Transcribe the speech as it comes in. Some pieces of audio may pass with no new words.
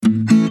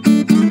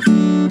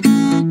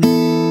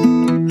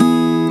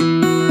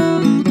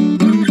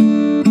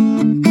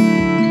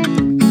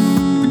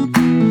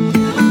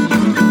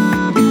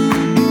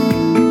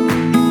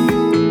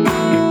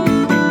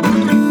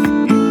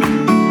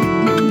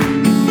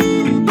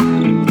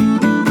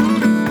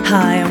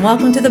and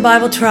welcome to the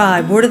Bible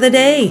Tribe Word of the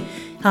Day.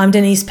 I'm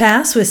Denise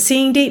Pass with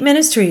Seeing Deep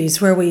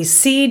Ministries, where we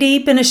see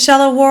deep in a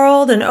shallow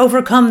world and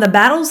overcome the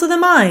battles of the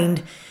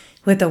mind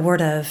with the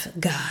Word of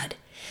God.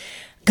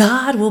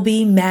 God will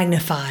be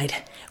magnified,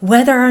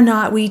 whether or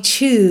not we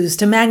choose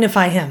to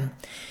magnify Him.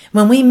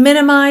 When we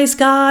minimize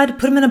God,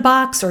 put Him in a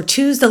box, or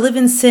choose to live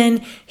in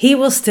sin, He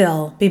will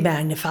still be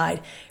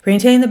magnified.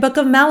 Reading in the book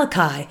of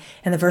Malachi,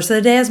 and the verse of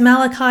the day is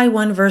Malachi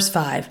 1 verse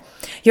 5.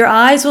 Your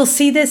eyes will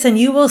see this, and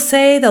you will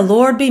say, the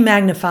Lord be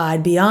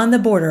magnified beyond the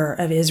border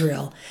of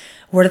Israel.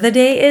 Word of the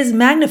day is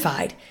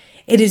magnified.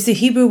 It is the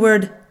Hebrew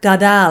word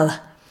gaw-dal.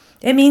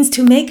 It means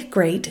to make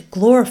great,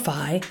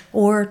 glorify,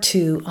 or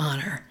to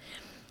honor.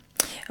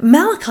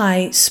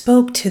 Malachi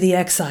spoke to the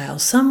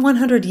exiles some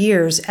 100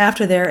 years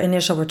after their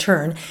initial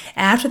return,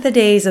 after the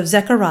days of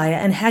Zechariah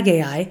and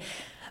Haggai.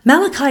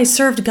 Malachi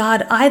served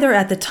God either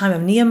at the time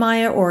of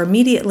Nehemiah or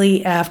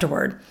immediately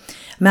afterward.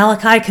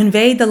 Malachi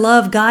conveyed the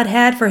love God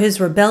had for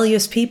His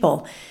rebellious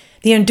people.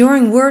 The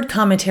Enduring Word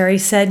commentary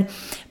said,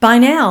 by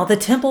now the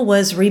temple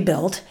was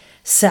rebuilt,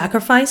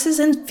 sacrifices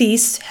and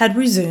feasts had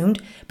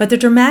resumed, but the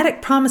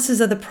dramatic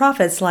promises of the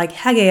prophets like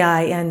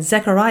Haggai and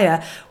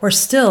Zechariah were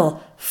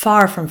still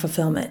far from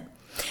fulfillment.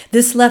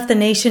 This left the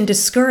nation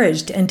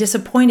discouraged and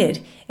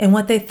disappointed in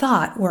what they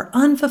thought were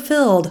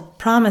unfulfilled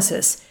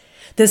promises.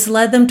 This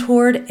led them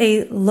toward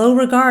a low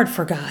regard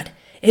for God.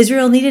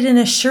 Israel needed an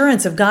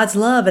assurance of God's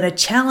love and a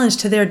challenge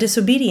to their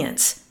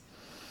disobedience.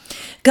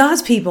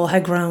 God's people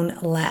had grown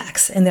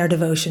lax in their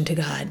devotion to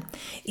God.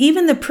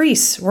 Even the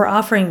priests were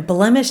offering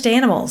blemished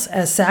animals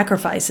as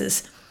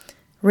sacrifices.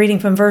 Reading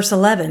from verse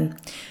 11,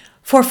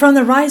 for from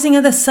the rising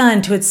of the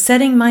sun to its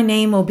setting my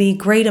name will be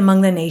great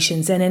among the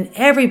nations, and in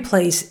every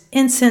place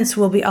incense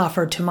will be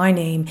offered to my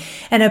name,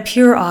 and a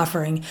pure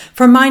offering.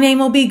 For my name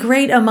will be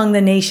great among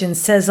the nations,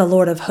 says the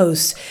Lord of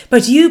hosts.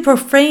 But you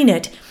profane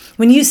it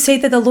when you say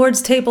that the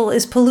Lord's table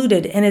is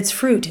polluted, and its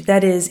fruit,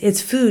 that is,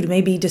 its food,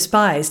 may be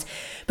despised.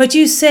 But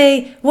you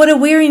say, what a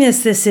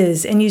weariness this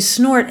is, and you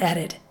snort at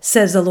it,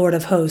 says the Lord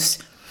of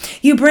hosts.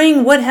 You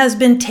bring what has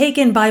been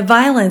taken by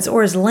violence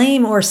or is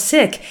lame or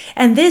sick,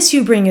 and this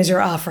you bring as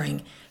your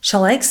offering.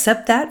 Shall I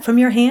accept that from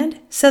your hand,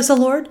 says the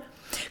Lord?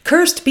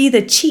 Cursed be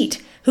the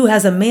cheat who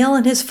has a male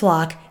in his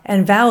flock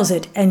and vows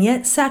it and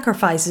yet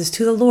sacrifices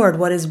to the Lord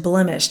what is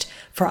blemished.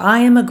 For I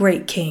am a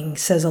great king,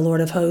 says the Lord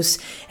of hosts,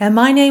 and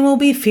my name will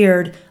be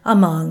feared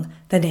among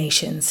the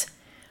nations.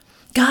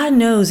 God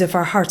knows if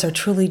our hearts are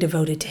truly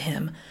devoted to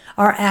Him.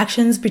 Our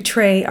actions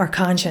betray our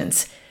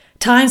conscience.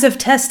 Times of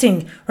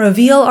testing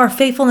reveal our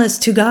faithfulness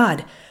to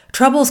God.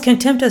 Troubles can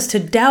tempt us to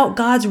doubt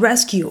God's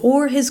rescue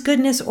or His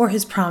goodness or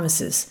His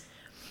promises.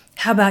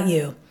 How about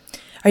you?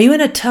 Are you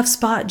in a tough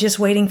spot just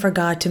waiting for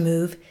God to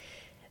move?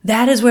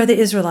 That is where the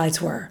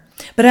Israelites were.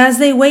 But as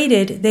they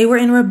waited, they were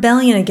in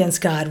rebellion against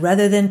God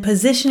rather than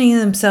positioning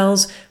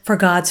themselves for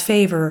God's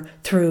favor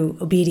through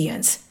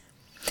obedience.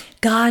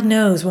 God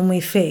knows when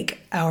we fake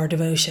our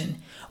devotion.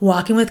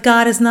 Walking with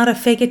God is not a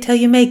fake it till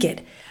you make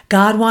it.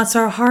 God wants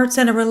our hearts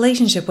and a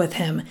relationship with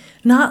Him,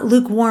 not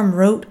lukewarm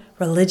rote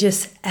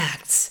religious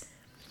acts.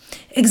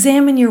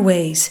 Examine your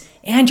ways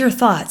and your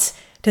thoughts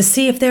to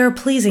see if they are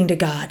pleasing to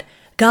God.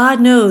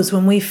 God knows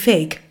when we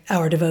fake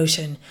our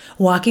devotion.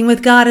 Walking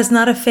with God is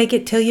not a fake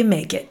it till you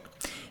make it.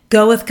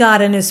 Go with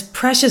God and His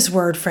precious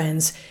word,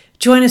 friends.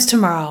 Join us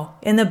tomorrow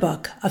in the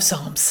book of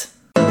Psalms.